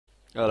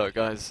Hello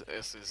guys,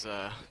 this is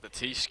the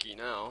T-Ski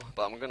now,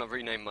 but I'm going to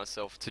rename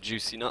myself to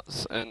Juicy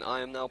Nuts, and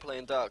I am now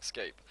playing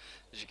Darkscape.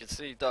 As you can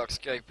see,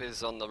 Darkscape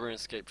is on the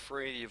RuneScape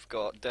 3, you've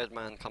got Dead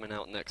Man coming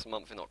out next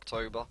month in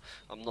October.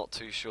 I'm not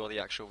too sure the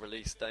actual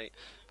release date,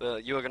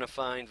 but you are going to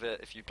find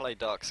that if you play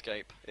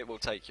Darkscape, it will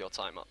take your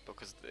time up,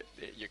 because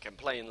you can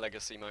play in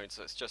Legacy mode,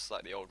 so it's just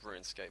like the old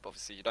RuneScape.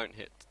 Obviously you don't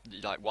hit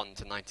like 1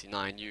 to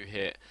 99, you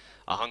hit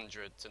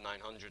 100 to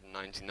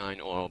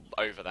 999 or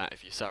over that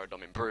if you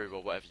Saradom improve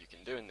or whatever you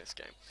can do in this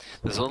game.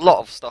 There's a lot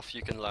of stuff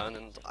you can learn,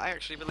 and I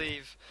actually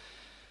believe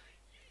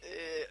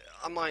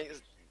I might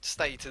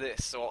stay to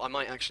this, or I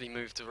might actually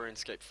move to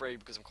RuneScape 3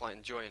 because I'm quite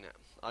enjoying it.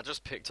 I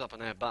just picked up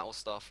an air battle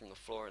staff from the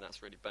floor and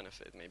that's really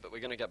benefited me, but we're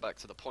going to get back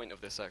to the point of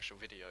this actual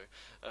video.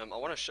 I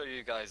want to show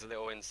you guys a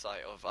little insight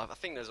of, I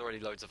think there's already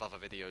loads of other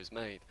videos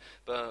made,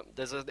 but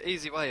there's an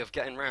easy way of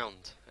getting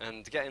round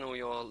and getting all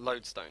your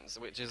lodestones,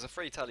 which is a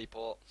free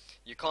teleport.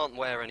 You can't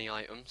wear any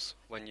items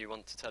when you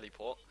want to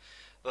teleport,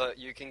 but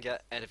you can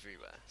get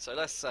everywhere. So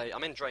let's say,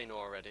 I'm in Draenor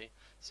already,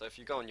 so if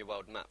you go on your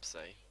world map,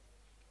 say,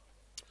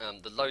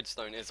 the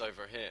lodestone is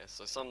over here,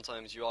 so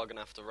sometimes you are going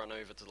to have to run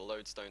over to the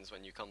lodestones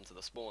when you come to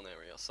the spawn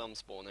area. Some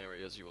spawn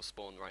areas you will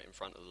spawn right in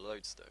front of the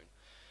lodestone.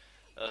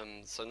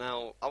 So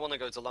now, I want to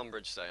go to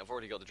Lumbridge, say. I've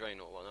already got the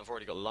Draenor one, I've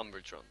already got the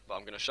Lumbridge one, but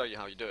I'm going to show you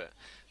how you do it.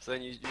 So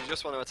then you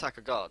just want to attack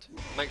a guard.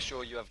 Make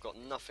sure you have got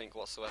nothing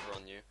whatsoever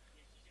on you.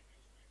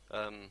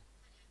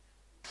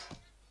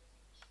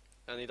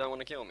 And he don't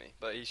want to kill me,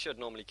 but he should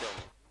normally kill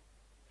me.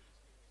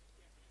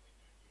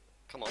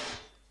 Come on.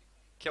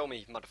 Kill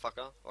me,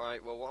 motherfucker.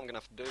 Alright, well what I'm going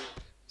to have to do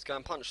is go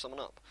and punch someone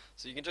up.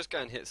 So you can just go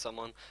and hit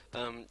someone.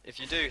 If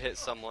you do hit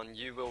someone,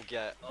 you will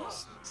get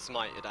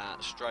smited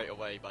at straight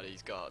away by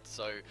these guards.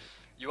 So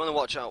you want to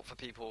watch out for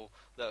people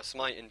that are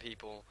smiting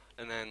people,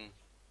 and then...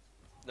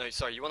 No,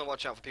 sorry, you want to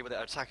watch out for people that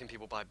are attacking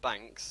people by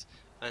banks,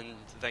 and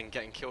then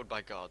getting killed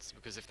by guards,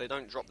 because if they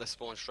don't drop their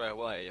spawn straight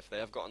away, if they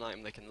have got an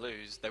item they can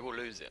lose, they will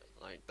lose it.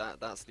 Like,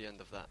 that's the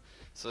end of that.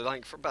 So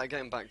like,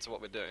 getting back to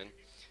what we're doing,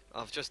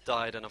 I've just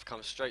died and I've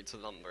come straight to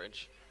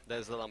Lumbridge.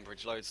 There's the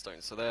Lumbridge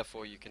lodestone, so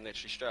therefore you can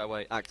literally straight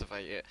away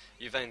activate it.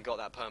 You've then got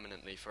that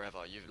permanently forever.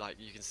 You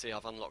can see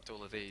I've unlocked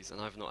all of these,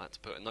 and I've not had to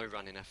put no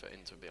running effort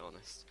in, to be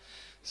honest.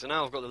 So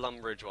now I've got the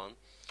Lumbridge one.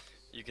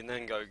 You can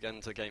then go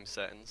again to game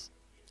settings,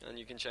 and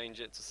you can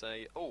change it to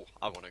say, oh,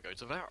 I want to go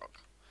to Varrock.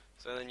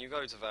 So then you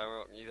go to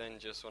Varrock, you then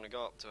just want to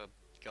go up to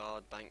a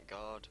guard, bank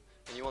guard,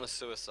 and you want to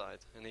suicide,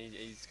 and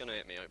he's going to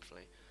hit me,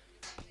 hopefully.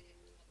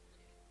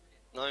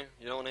 No?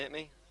 You don't want to hit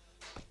me?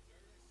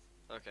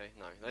 Okay,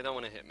 no, they don't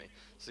want to hit me.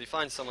 So you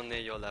find someone near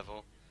your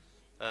level.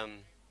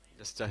 I'm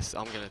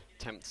going to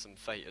tempt some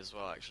fate as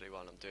well, actually,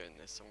 while I'm doing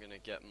this. I'm going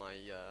to get my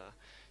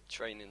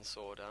training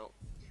sword out,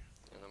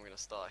 and I'm going to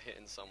start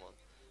hitting someone.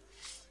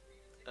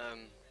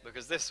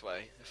 Because this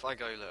way, if I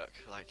go look,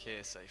 like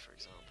here, say, for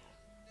example,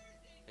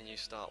 and you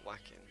start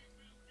whacking.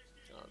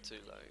 Oh, too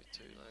low,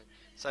 too low.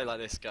 Say like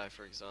this guy,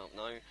 for example.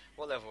 No,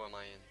 what level am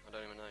I in? I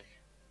don't even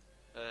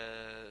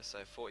know. Say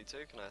 42,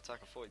 can I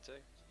attack a 42?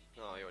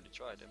 No, I already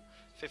tried him.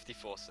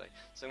 54, say.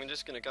 So I'm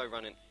just going to go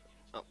running.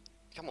 Oh,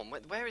 come on,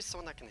 where is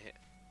someone that can hit?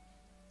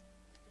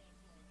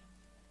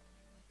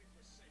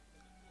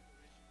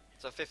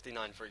 So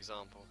 59, for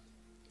example.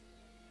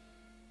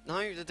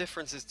 No, the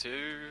difference is 2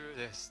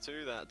 this,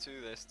 2 that,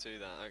 2 this, 2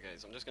 that. Okay,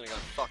 so I'm just going to go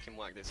and fucking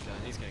whack this guy.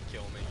 He's going to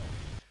kill me.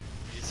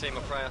 You see my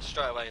prayer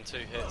straight away in 2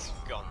 hits.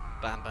 Gone.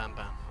 Bam, bam,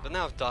 bam. But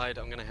now I've died,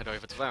 I'm going to head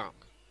over to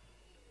Varrock.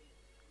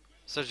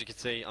 So as you can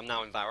see, I'm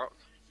now in Varrock.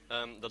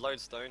 The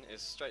lodestone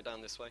is straight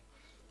down this way.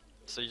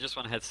 So you just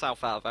want to head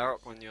south out of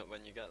Varrock when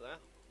you get there.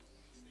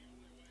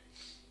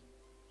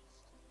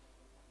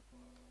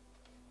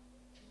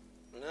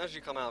 And as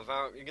you come out of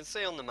Varrock, you can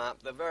see on the map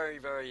they're very,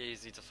 very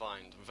easy to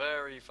find.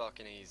 Very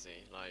fucking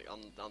easy. Like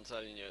I'm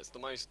telling you, it's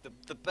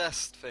the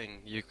best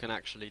thing you can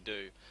actually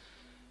do.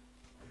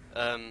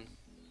 But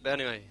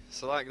anyway,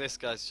 so like this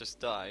guy's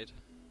just died.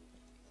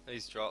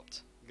 He's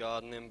dropped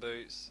gardening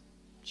boots,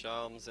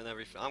 charms, and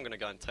everything. I'm gonna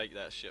go and take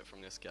that shit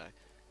from this guy.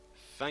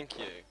 Thank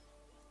you.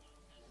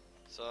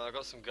 So I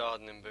got some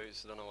gardening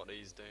boots. I don't know what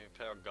these do. A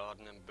pair of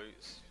gardening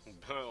boots.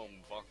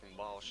 Boom, fucking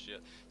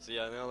bullshit. So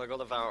yeah, now I got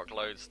the Varrock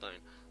lodestone.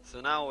 So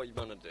now what you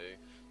want to do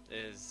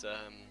is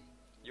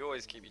you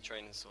always keep your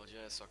training sword.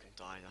 Yeah, so I can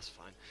die. That's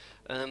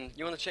fine.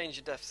 You want to change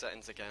your death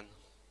settings again.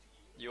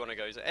 You want to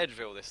go to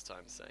Edgeville this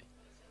time, say.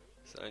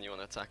 So then you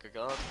want to attack a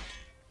guard.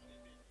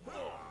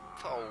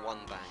 Oh, one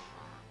bang.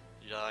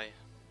 You die.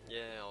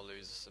 Yeah, I'll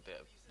lose a bit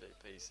of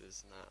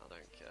pieces and that. I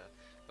don't care.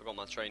 I've got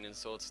my training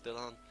sword still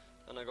on,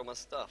 and I got my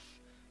stuff.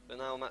 But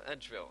now I'm at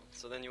Edgeville.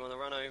 So then you want to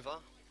run over,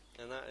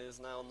 and that is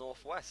now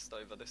northwest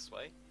over this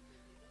way.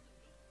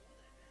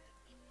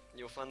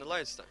 You'll find the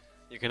lodestone.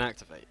 You can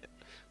activate it.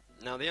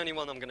 Now the only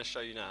one I'm going to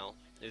show you now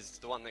is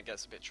the one that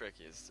gets a bit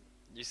tricky. Is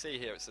you see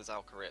here it says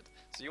Alcarid.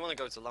 So you want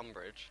to go to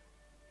Lumbridge,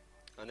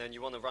 and then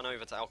you want to run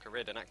over to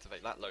Al-Kharid and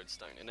activate that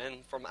lodestone, and then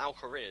from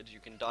Al-Kharid you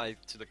can dive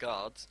to the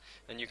guards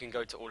and you can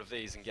go to all of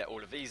these and get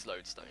all of these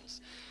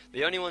lodestones.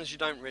 The only ones you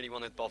don't really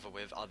want to bother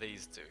with are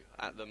these two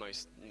at the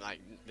most, like,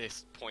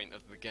 this point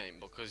of the game,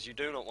 because you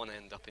do not want to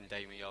end up in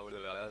Daimyo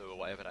or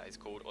whatever that is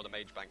called, or the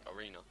Mage Bank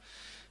Arena,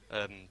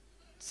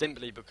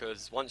 simply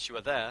because once you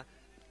are there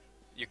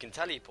you can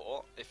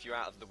teleport if you're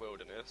out of the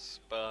wilderness,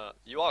 but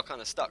you are kind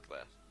of stuck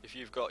there. If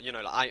you've got, you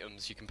know, like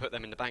items, you can put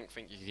them in the bank,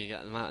 think you can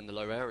get them out in the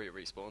low area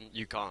respawn.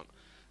 You can't.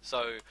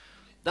 So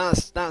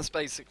that's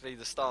basically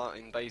the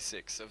starting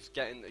basics of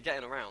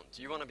getting around.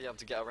 You want to be able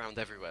to get around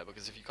everywhere,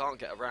 because if you can't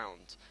get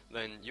around,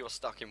 then you're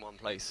stuck in one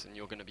place and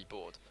you're going to be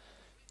bored.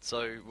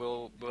 So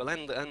we'll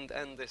end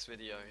this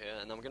video here,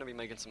 and I'm going to be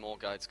making some more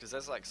guides, because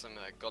there's like some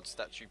god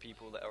statue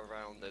people that are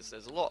around. There's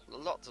a lot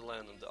to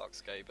learn on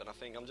Darkscape, and I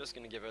think I'm just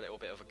going to give a little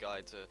bit of a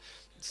guide to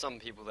some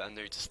people that are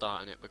new to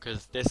starting it,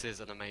 because this is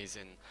an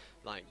amazing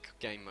like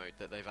game mode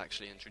that they've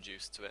actually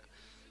introduced to it.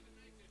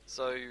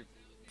 So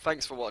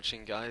thanks for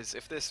watching, guys.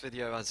 If this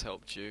video has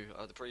helped you,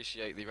 I'd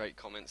appreciate the rate,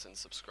 comments and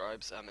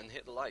subscribes, and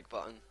hit the like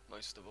button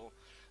most of all.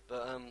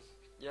 But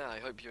yeah, I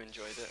hope you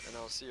enjoyed it, and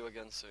I'll see you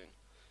again soon.